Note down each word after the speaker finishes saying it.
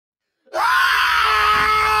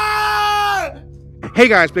Hey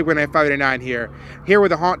guys, Big Win 589 here with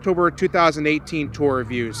the Hauntober 2018 tour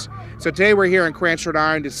reviews. So today we're here in Cransford,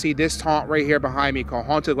 Ireland to see this haunt right here behind me called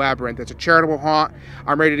Haunted Labyrinth. It's a charitable haunt.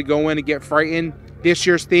 I'm ready to go in and get frightened. This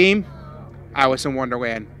year's theme, Alice in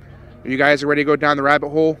Wonderland. You guys are ready to go down the rabbit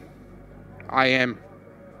hole? I am.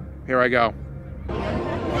 Here I go.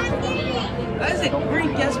 That is a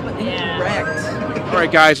great guess, but incorrect. All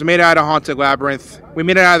right guys, we made it out of Haunted Labyrinth. We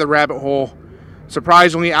made it out of the rabbit hole.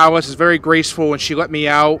 Surprisingly, Alice is very graceful and she let me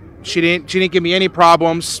out. She didn't give me any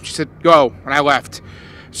problems. She said, go, and I left.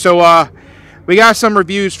 So we got some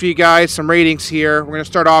reviews for you guys, some ratings here. We're going to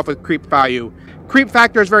start off with creep value. Creep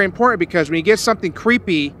factor is very important because when you get something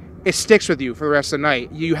creepy, it sticks with you for the rest of the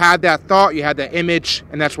night. You had that thought, you had that image,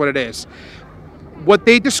 and that's what it is. What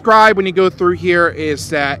they describe when you go through here is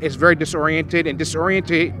that it's very disoriented, and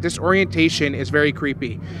disorientation is very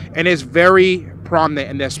creepy, and is very prominent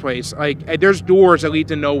in this place. Like, there's doors that lead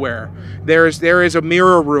to nowhere. There is a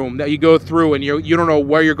mirror room that you go through, and you don't know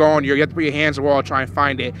where you're going. You have to put your hands on the wall to try and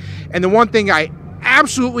find it. And the one thing I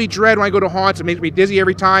absolutely dread when I go to haunts, it makes me dizzy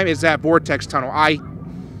every time, is that vortex tunnel. I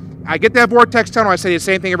get that vortex tunnel, I say the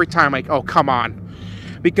same thing every time, like, oh, come on.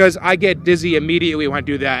 Because I get dizzy immediately when I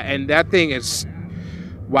do that, and that thing is,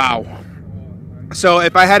 wow. So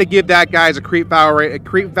if I had to give that, guys, a creep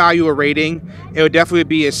value rating, it would definitely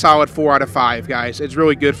be a solid 4 out of 5, guys. It's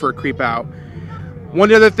really good for a creep out. One of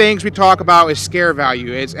the other things we talk about is scare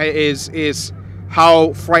value. Is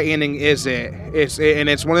how frightening is it? And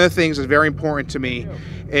it's one of the things that's very important to me.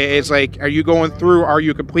 It's like, are you going through, are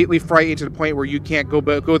you completely frightened to the point where you can't go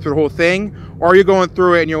through the whole thing? Or are you going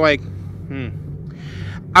through it and you're like,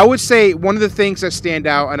 I would say one of the things that stand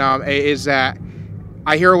out and is that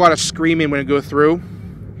I hear a lot of screaming when I go through.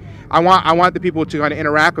 I want the people to kind of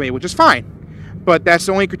interact with me, which is fine. But that's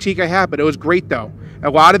the only critique I have. But it was great, though. A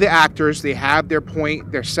lot of the actors, they have their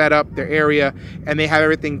point, their setup, their area, and they have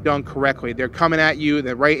everything done correctly. They're coming at you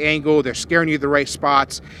the right angle. They're scaring you the right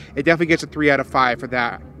spots. It definitely gets a 3 out of 5 for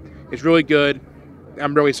that. It's really good.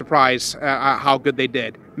 I'm really surprised at how good they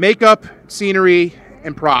did. Makeup, scenery,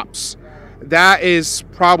 and props. That is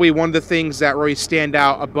probably one of the things that really stand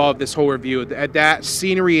out above this whole review. That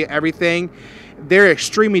scenery, everything, they're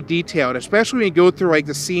extremely detailed, especially when you go through like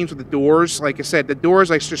the scenes with the doors. Like I said, the doors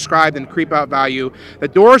like described in creep out value. The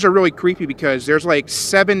doors are really creepy because there's like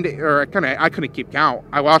 7, or I couldn't keep count.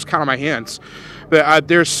 I lost count on my hands. But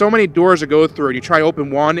there's so many doors to go through, and you try to open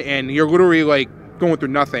one, and you're literally like going through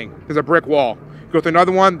nothing. There's a brick wall. Go through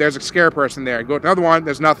another one, there's a scare person there. Go to another one,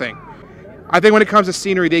 there's nothing. I think when it comes to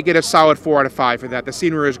scenery, they get a solid 4 out of 5 for that. The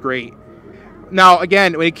scenery is great. Now,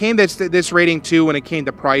 again, when it came to this rating too, when it came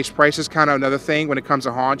to price is kind of another thing when it comes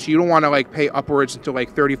to haunts. You don't want to like pay upwards to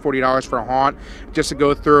like $30, $40 for a haunt just to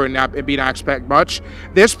go through and not expect much.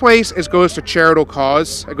 This place goes to charitable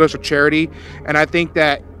cause. It goes for charity, and I think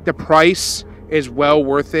that the price is well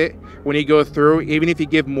worth it when you go through. Even if you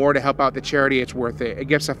give more to help out the charity, it's worth it. It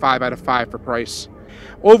gets a 5 out of 5 for price.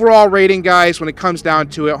 Overall rating, guys, when it comes down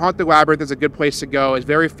to it, Haunted Labyrinth is a good place to go. It's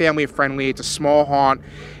very family friendly. It's a small haunt.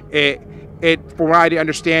 From what I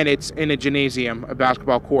understand, it's in a gymnasium, a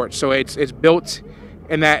basketball court. So it's built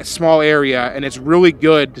in that small area, and it's really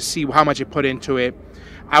good to see how much you put into it.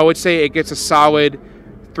 I would say it gets a solid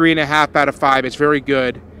 3.5 out of 5. It's very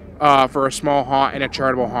good for a small haunt and a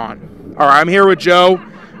charitable haunt. All right, I'm here with Joe.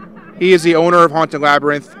 He is the owner of Haunted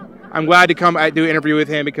Labyrinth. I'm glad to come do an interview with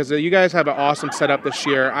him because you guys have an awesome setup this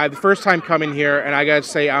year. The first time coming here, and I gotta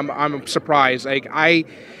say I'm surprised. Like, I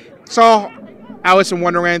saw Alice in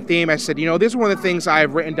Wonderland theme. I said, you know, this is one of the things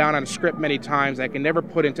I've written down on a script many times I can never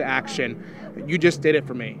put into action. You just did it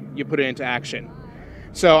for me. You put it into action.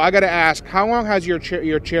 So I gotta ask, how long has your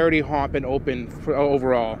charity haunt been open for,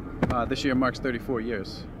 overall? This year marks 34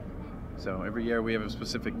 years. So every year we have a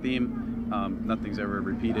specific theme. Nothing's ever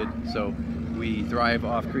repeated. So we thrive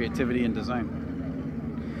off creativity and design.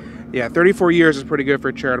 Yeah, 34 years is pretty good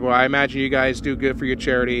for charitable. I imagine you guys do good for your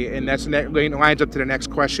charity, and that's lines up to the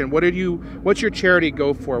next question. What's your charity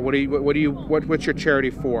go for? What's your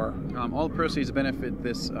charity for? All proceeds benefit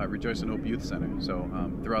this Rejoice and Hope Youth Center. So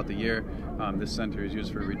throughout the year, this center is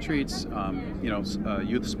used for retreats,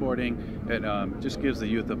 youth sporting. It just gives the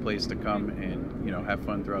youth a place to come and have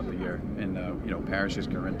fun throughout the year. And parishes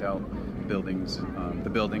can rent out buildings,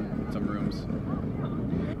 some rooms.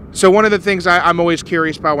 So one of the things I'm always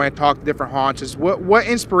curious about when I talk to different haunts is what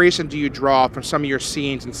inspiration do you draw from some of your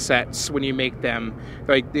scenes and sets when you make them?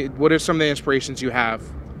 Like, what are some of the inspirations you have?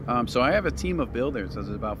 So I have a team of builders. There's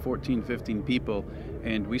about 14, 15 people,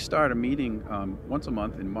 and we start a meeting once a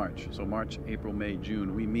month in March. So March, April, May,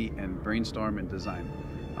 June, we meet and brainstorm and design.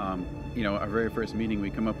 Our very first meeting, we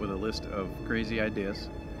come up with a list of crazy ideas,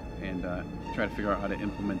 and try to figure out how to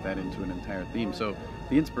implement that into an entire theme. So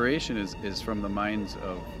the inspiration is from the minds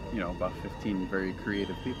of, you know, about 15 very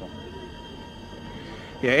creative people.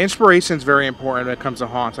 Yeah, inspiration is very important when it comes to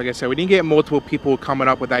haunts. Like I said, when you get multiple people coming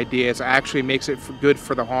up with ideas, it actually makes it good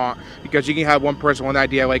for the haunt, because you can have one person with an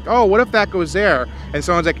idea like, oh, what if that goes there? And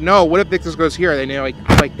someone's like, no, what if this goes here? And they're like,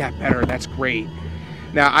 I like that better. That's great.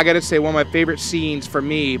 Now, I got to say, one of my favorite scenes for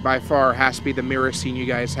me by far has to be the mirror scene you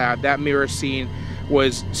guys have. That mirror scene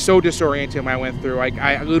was so disorienting when I went through. Like,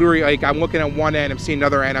 I literally, like, I'm looking at one end, I'm seeing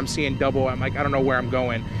another end, I'm seeing double. I'm like, I don't know where I'm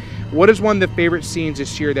going. What is one of the favorite scenes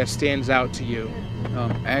this year that stands out to you?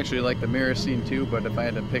 I actually like the mirror scene too, but if I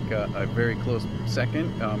had to pick a very close second,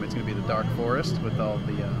 it's going to be the dark forest with all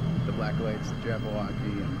the black lights, the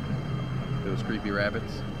Jabberwocky, and those creepy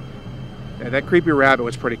rabbits. Yeah, that creepy rabbit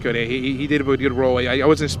was pretty good. He did a good role. I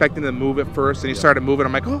wasn't expecting to move at first, and he started moving.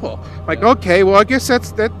 I'm like, oh, okay, well, I guess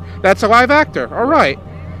that's a live actor. All right,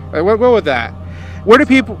 we'll go with that. Where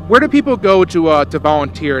do people go to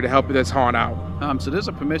volunteer to help this haunt out? So there's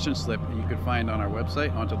a permission slip you can find on our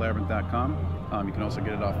website, hauntedlabyrinth.com. You can also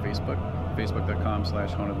get it off Facebook,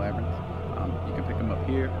 facebook.com/hauntedlabyrinth. You can pick them up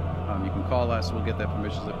here. You can call us. We'll get that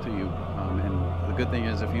permission slip to you. And the good thing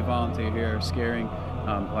is, if you volunteer here scaring,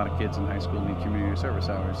 a lot of kids in high school need community service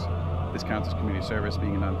hours. This counts as community service,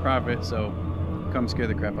 being a nonprofit. So come scare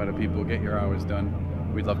the crap out of people. Get your hours done.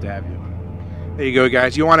 We'd love to have you. There you go,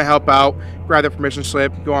 guys. You want to help out, grab the permission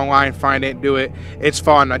slip, go online, find it, do it. It's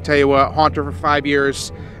fun. I tell you what, Haunter for 5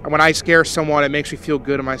 years, and when I scare someone, it makes me feel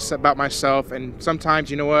good about myself. And sometimes,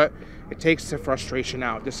 you know what, it takes the frustration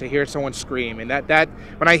out just to hear someone scream. And that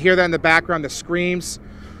when I hear that in the background, the screams,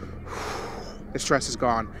 the stress is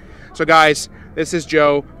gone. So guys, this is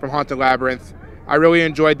Joe from Haunted Labyrinth. I really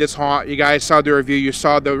enjoyed this haunt. You guys saw the review. You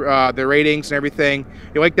saw the ratings and everything.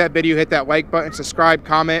 If you like that video, hit that like button, subscribe,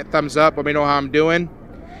 comment, thumbs up. Let me know how I'm doing.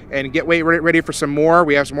 And get ready for some more.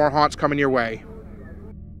 We have some more haunts coming your way.